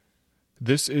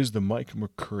This is the Mike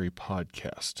McCurry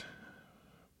podcast.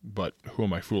 But who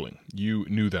am I fooling? You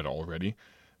knew that already.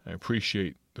 I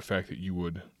appreciate the fact that you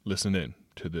would listen in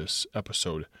to this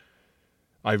episode.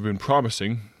 I've been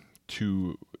promising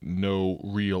to no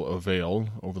real avail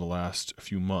over the last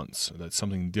few months that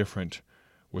something different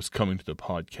was coming to the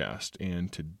podcast,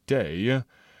 and today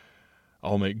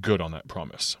I'll make good on that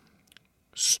promise.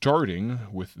 Starting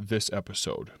with this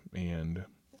episode and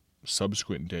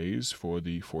subsequent days for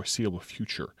the foreseeable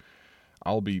future,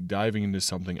 I'll be diving into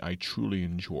something I truly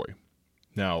enjoy.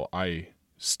 Now, I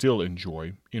still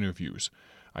enjoy interviews.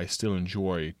 I still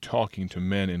enjoy talking to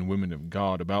men and women of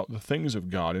God about the things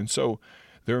of God, and so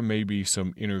there may be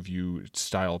some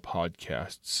interview-style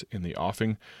podcasts in the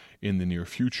offing in the near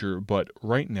future, but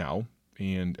right now,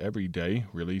 and every day,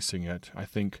 releasing at, I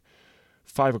think,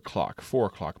 5 o'clock, 4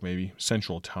 o'clock maybe,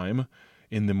 Central Time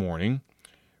in the morning,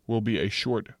 will be a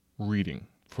short reading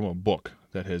from a book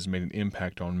that has made an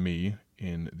impact on me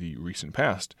in the recent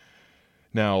past.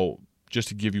 Now, just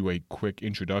to give you a quick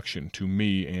introduction to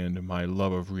me and my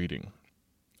love of reading.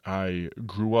 I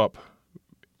grew up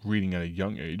reading at a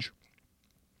young age,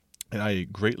 and I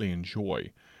greatly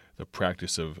enjoy the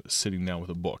practice of sitting down with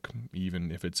a book,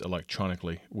 even if it's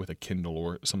electronically with a Kindle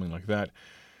or something like that.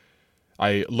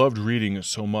 I loved reading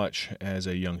so much as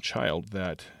a young child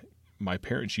that my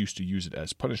parents used to use it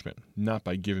as punishment, not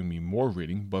by giving me more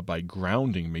reading, but by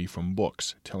grounding me from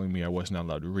books, telling me I was not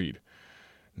allowed to read.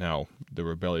 Now, the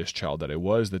rebellious child that I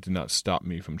was, that did not stop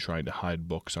me from trying to hide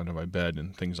books under my bed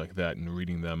and things like that and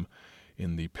reading them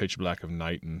in the pitch black of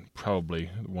night, and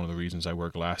probably one of the reasons I wear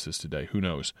glasses today, who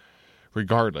knows.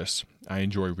 Regardless, I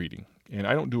enjoy reading, and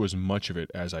I don't do as much of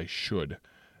it as I should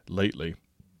lately,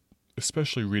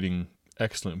 especially reading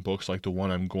excellent books like the one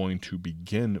I'm going to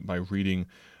begin by reading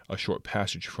a short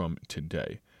passage from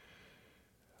today.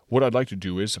 What I'd like to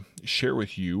do is share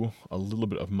with you a little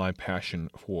bit of my passion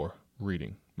for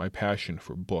reading, my passion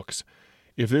for books.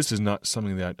 If this is not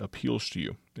something that appeals to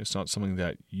you, it's not something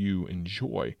that you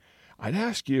enjoy, I'd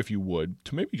ask you, if you would,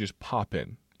 to maybe just pop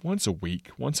in once a week,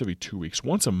 once every 2 weeks,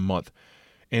 once a month,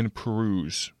 and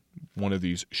peruse one of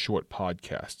these short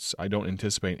podcasts. I don't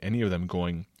anticipate any of them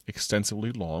going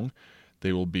extensively long.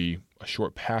 They will be a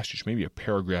short passage, maybe a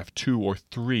paragraph, 2 or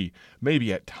 3,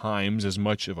 maybe at times as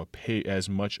much of a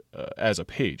as a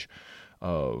page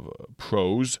of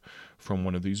prose from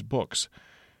one of these books.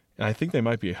 And I think they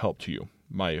might be a help to you.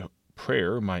 My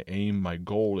prayer, my aim, my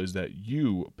goal is that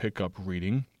you pick up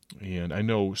reading. And I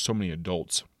know so many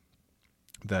adults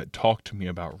that talk to me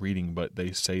about reading, but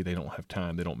they say they don't have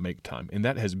time, they don't make time. And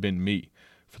that has been me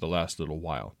for the last little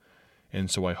while.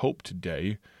 And so I hope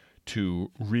today to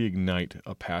reignite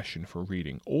a passion for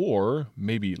reading, or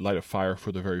maybe light a fire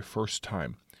for the very first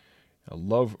time, a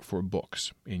love for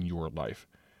books in your life.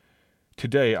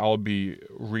 Today I'll be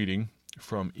reading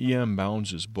from E.M.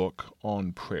 Bounds' book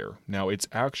on prayer. Now, it's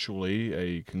actually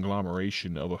a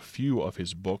conglomeration of a few of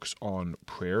his books on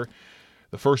prayer.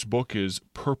 The first book is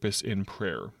Purpose in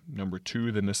Prayer. Number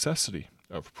 2, The Necessity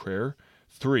of Prayer.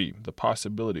 3, The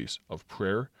Possibilities of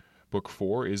Prayer. Book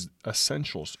 4 is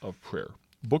Essentials of Prayer.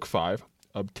 Book 5,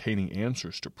 Obtaining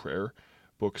Answers to Prayer.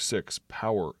 Book 6,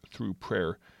 Power Through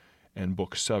Prayer. And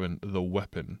Book 7, The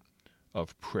Weapon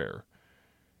of Prayer.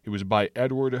 It was by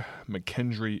Edward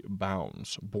McKendry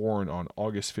Bounds, born on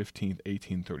August 15,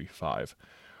 1835.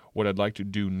 What I'd like to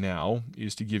do now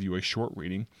is to give you a short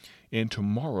reading, and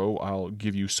tomorrow I'll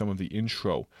give you some of the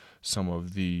intro, some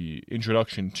of the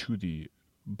introduction to the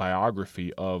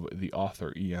biography of the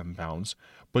author E.M. Bounds.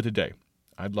 But today,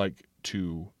 I'd like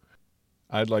to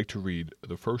read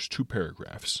the first 2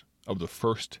 paragraphs of the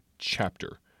first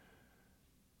chapter.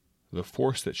 The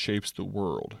Force That Shapes the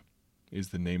World is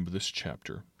the name of this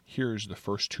chapter. Here's the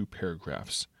first 2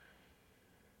 paragraphs.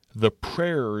 The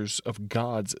prayers of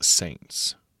God's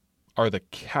saints are the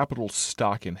capital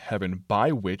stock in heaven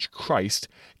by which Christ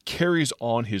carries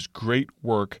on his great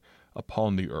work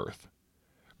upon the earth.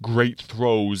 Great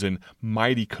throes and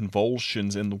mighty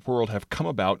convulsions in the world have come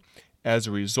about as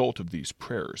a result of these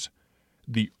prayers.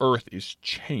 The earth is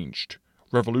changed,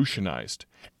 revolutionized.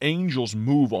 Angels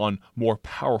move on more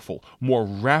powerful, more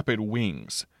rapid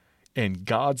wings. And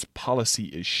God's policy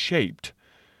is shaped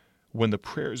when the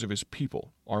prayers of his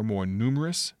people are more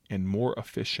numerous and more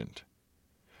efficient.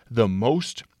 The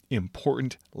most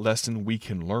important lesson we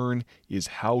can learn is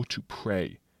how to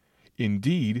pray.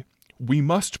 Indeed, we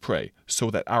must pray so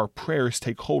that our prayers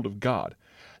take hold of God.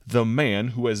 The man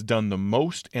who has done the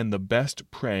most and the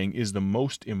best praying is the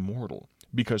most immortal,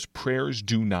 because prayers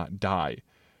do not die.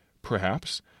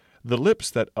 Perhaps the lips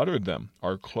that uttered them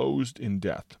are closed in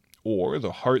death, or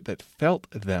the heart that felt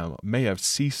them may have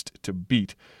ceased to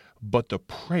beat, but the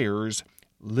prayers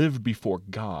live before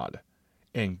God,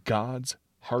 and God's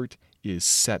heart is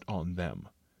set on them.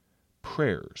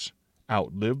 Prayers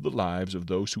outlive the lives of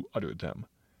those who uttered them,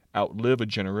 outlive a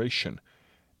generation,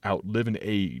 outlive an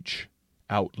age,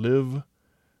 outlive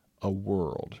a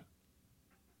world.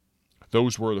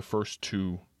 Those were the first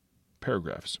two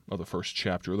paragraphs of the first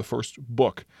chapter, of the first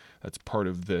book that's part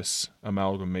of this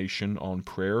amalgamation on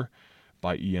prayer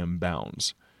by E.M.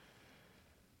 Bounds.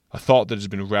 A thought that has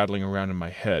been rattling around in my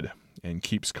head and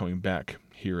keeps coming back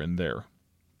here and there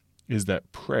is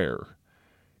that prayer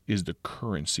is the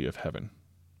currency of heaven.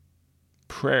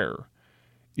 Prayer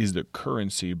is the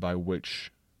currency by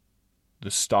which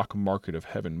the stock market of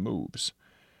heaven moves.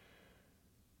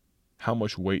 How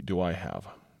much weight do I have?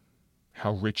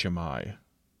 How rich am I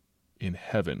in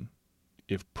heaven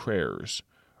if prayers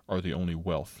are the only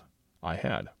wealth I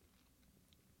had?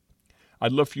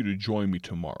 I'd love for you to join me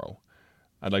tomorrow.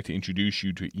 I'd like to introduce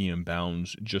you to E.M.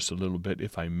 Bounds just a little bit,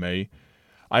 if I may.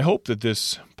 I hope that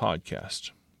this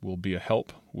podcast will be a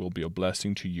help, will be a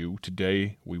blessing to you.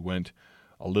 Today we went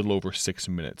a little over 6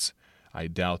 minutes. I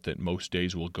doubt that most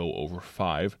days will go over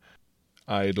 5.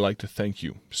 I'd like to thank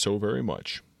you so very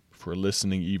much for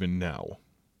listening even now.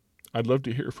 I'd love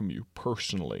to hear from you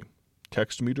personally.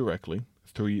 Text me directly,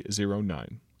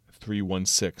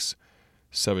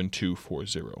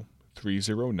 309-316-7240,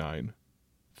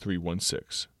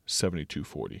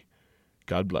 309-316-7240.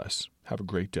 God bless. Have a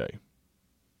great day.